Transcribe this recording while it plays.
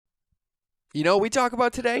You know what we talk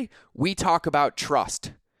about today? We talk about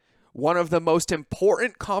trust. One of the most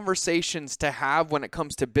important conversations to have when it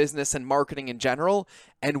comes to business and marketing in general,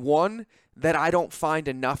 and one that I don't find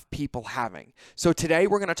enough people having. So today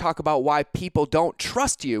we're going to talk about why people don't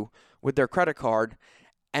trust you with their credit card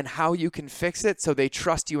and how you can fix it so they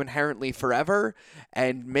trust you inherently forever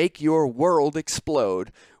and make your world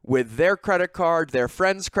explode with their credit card, their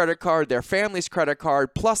friend's credit card, their family's credit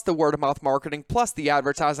card, plus the word of mouth marketing, plus the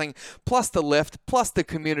advertising, plus the lift, plus the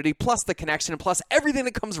community, plus the connection, plus everything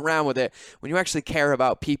that comes around with it when you actually care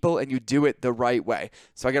about people and you do it the right way.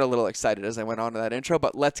 So I got a little excited as I went on to that intro,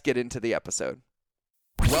 but let's get into the episode.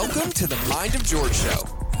 Welcome to the Mind of George Show.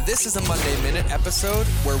 This is a Monday Minute episode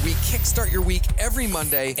where we kickstart your week every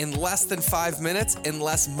Monday in less than 5 minutes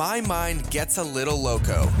unless my mind gets a little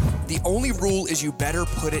loco. The only rule is you better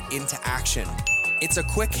put it into action. It's a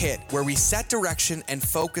quick hit where we set direction and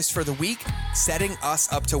focus for the week, setting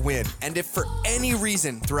us up to win. And if for any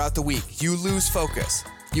reason throughout the week you lose focus,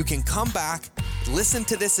 you can come back, listen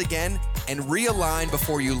to this again, and realign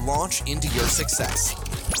before you launch into your success.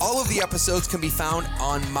 All of the episodes can be found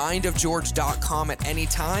on mindofgeorge.com at any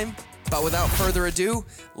time. But without further ado,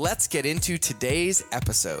 let's get into today's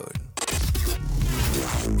episode.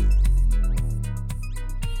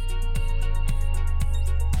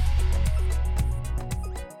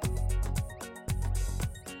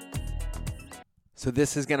 So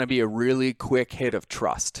this is going to be a really quick hit of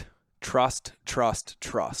trust. Trust, trust,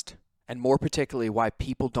 trust. And more particularly, why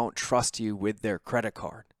people don't trust you with their credit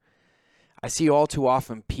card. I see all too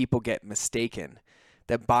often people get mistaken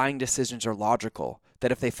that buying decisions are logical,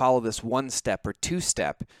 that if they follow this one step or two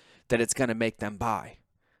step, that it's going to make them buy.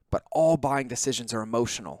 But all buying decisions are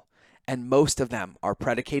emotional, and most of them are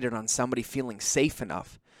predicated on somebody feeling safe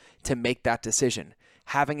enough to make that decision,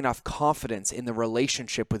 having enough confidence in the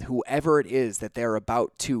relationship with whoever it is that they're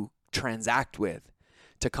about to transact with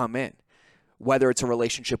to come in. Whether it's a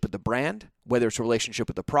relationship with the brand, whether it's a relationship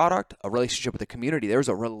with the product, a relationship with the community, there's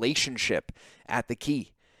a relationship at the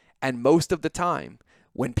key. And most of the time,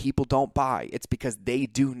 when people don't buy, it's because they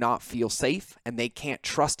do not feel safe and they can't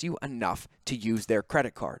trust you enough to use their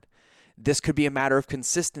credit card. This could be a matter of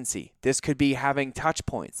consistency. This could be having touch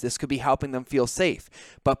points. This could be helping them feel safe.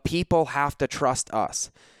 But people have to trust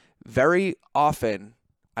us. Very often,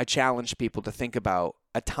 I challenge people to think about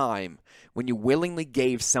a time when you willingly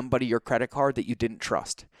gave somebody your credit card that you didn't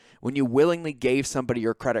trust. When you willingly gave somebody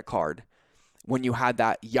your credit card when you had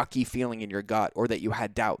that yucky feeling in your gut or that you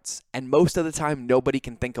had doubts. And most of the time, nobody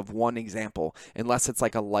can think of one example unless it's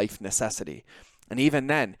like a life necessity. And even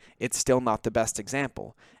then, it's still not the best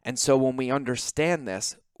example. And so when we understand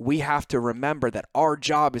this, we have to remember that our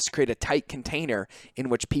job is to create a tight container in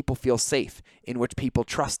which people feel safe, in which people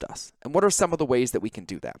trust us. And what are some of the ways that we can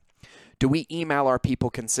do that? Do we email our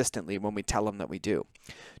people consistently when we tell them that we do?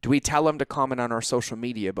 Do we tell them to comment on our social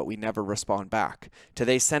media, but we never respond back? Do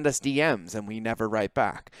they send us DMs and we never write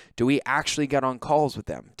back? Do we actually get on calls with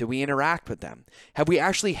them? Do we interact with them? Have we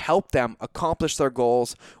actually helped them accomplish their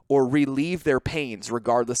goals or relieve their pains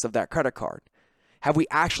regardless of that credit card? Have we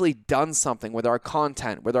actually done something with our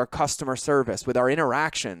content, with our customer service, with our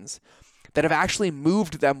interactions that have actually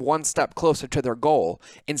moved them one step closer to their goal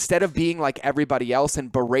instead of being like everybody else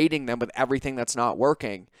and berating them with everything that's not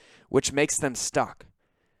working, which makes them stuck?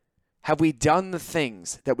 Have we done the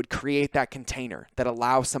things that would create that container that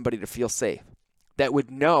allows somebody to feel safe, that would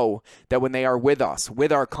know that when they are with us,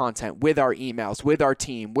 with our content, with our emails, with our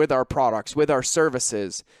team, with our products, with our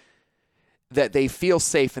services, that they feel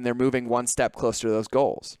safe and they're moving one step closer to those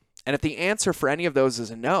goals? And if the answer for any of those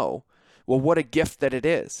is a no, well, what a gift that it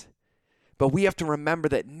is. But we have to remember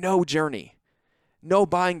that no journey, no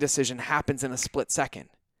buying decision happens in a split second.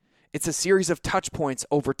 It's a series of touch points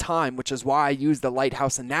over time, which is why I use the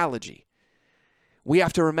lighthouse analogy. We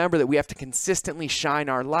have to remember that we have to consistently shine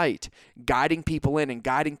our light, guiding people in and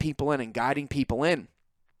guiding people in and guiding people in.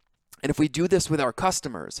 And if we do this with our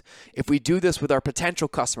customers, if we do this with our potential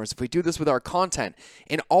customers, if we do this with our content,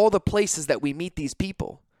 in all the places that we meet these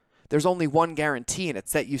people, there's only one guarantee, and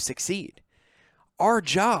it's that you succeed. Our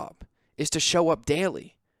job is to show up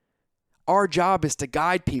daily. Our job is to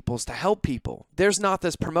guide people, is to help people. There's not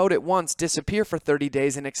this promote it once, disappear for 30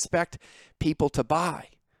 days, and expect people to buy.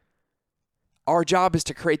 Our job is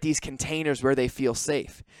to create these containers where they feel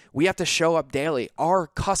safe. We have to show up daily. Our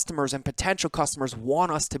customers and potential customers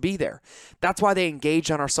want us to be there. That's why they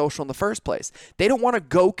engage on our social in the first place. They don't want to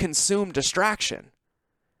go consume distraction.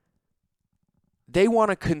 They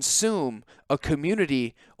want to consume a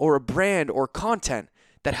community or a brand or content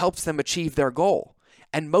that helps them achieve their goal.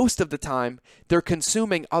 And most of the time, they're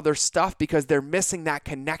consuming other stuff because they're missing that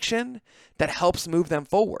connection that helps move them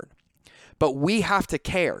forward. But we have to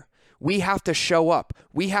care. We have to show up.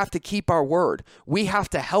 We have to keep our word. We have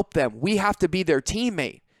to help them. We have to be their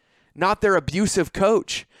teammate, not their abusive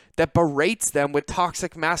coach that berates them with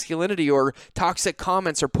toxic masculinity or toxic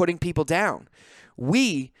comments or putting people down.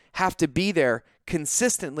 We have to be there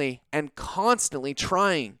consistently and constantly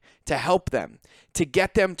trying to help them, to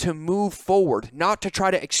get them to move forward, not to try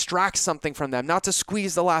to extract something from them, not to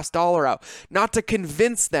squeeze the last dollar out, not to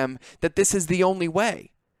convince them that this is the only way.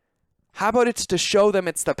 How about it's to show them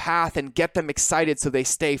it's the path and get them excited so they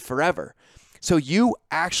stay forever? So you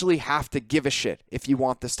actually have to give a shit if you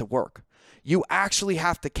want this to work. You actually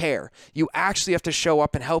have to care. You actually have to show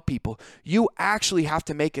up and help people. You actually have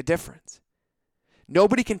to make a difference.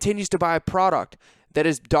 Nobody continues to buy a product that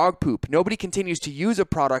is dog poop. Nobody continues to use a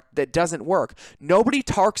product that doesn't work. Nobody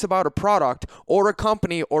talks about a product or a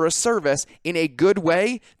company or a service in a good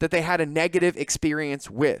way that they had a negative experience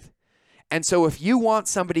with. And so if you want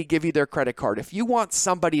somebody to give you their credit card, if you want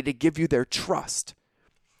somebody to give you their trust,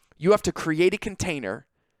 you have to create a container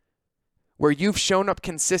where you've shown up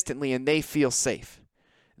consistently and they feel safe.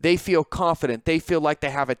 They feel confident. They feel like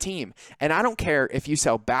they have a team. And I don't care if you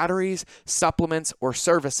sell batteries, supplements, or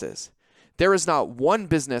services. There is not one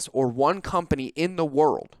business or one company in the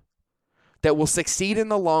world that will succeed in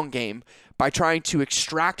the long game by trying to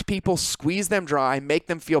extract people, squeeze them dry, make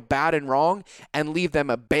them feel bad and wrong, and leave them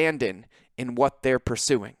abandoned in what they're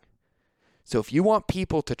pursuing. So if you want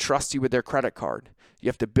people to trust you with their credit card, you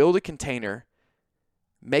have to build a container,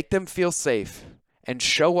 make them feel safe, and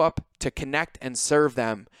show up to connect and serve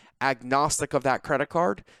them agnostic of that credit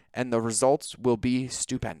card, and the results will be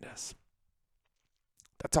stupendous.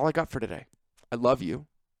 That's all I got for today. I love you.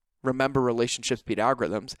 Remember, relationships beat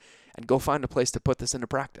algorithms, and go find a place to put this into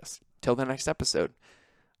practice. Till the next episode,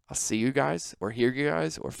 I'll see you guys or hear you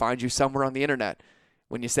guys or find you somewhere on the internet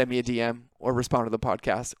when you send me a DM or respond to the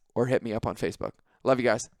podcast or hit me up on Facebook. Love you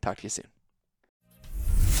guys. Talk to you soon.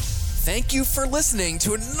 Thank you for listening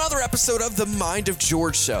to another episode of The Mind of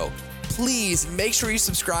George Show. Please make sure you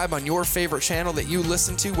subscribe on your favorite channel that you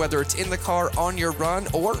listen to, whether it's in the car, on your run,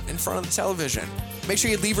 or in front of the television. Make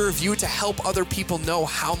sure you leave a review to help other people know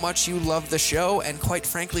how much you love the show, and quite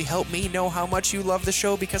frankly, help me know how much you love the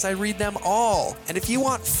show because I read them all. And if you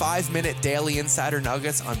want 5-minute daily insider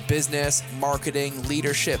nuggets on business, marketing,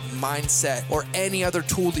 leadership, mindset, or any other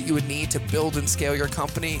tool that you would need to build and scale your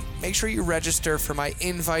company, make sure you register for my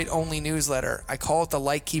invite-only newsletter. I call it the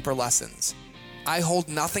Lightkeeper Lessons. I hold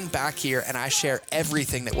nothing back here, and I share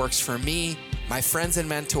everything that works for me, my friends and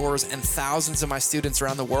mentors, and thousands of my students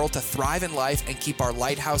around the world to thrive in life and keep our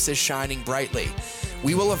lighthouses shining brightly.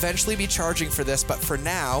 We will eventually be charging for this, but for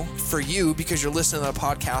now, for you, because you're listening to the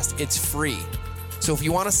podcast, it's free. So if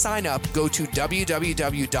you want to sign up, go to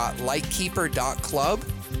www.lightkeeper.club,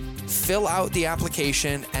 fill out the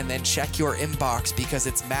application, and then check your inbox because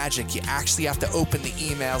it's magic. You actually have to open the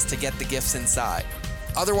emails to get the gifts inside.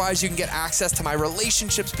 Otherwise, you can get access to my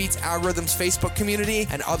Relationships Beats Algorithms Facebook community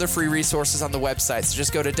and other free resources on the website. So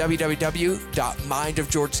just go to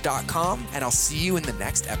www.mindofgeorge.com, and I'll see you in the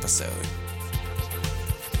next episode.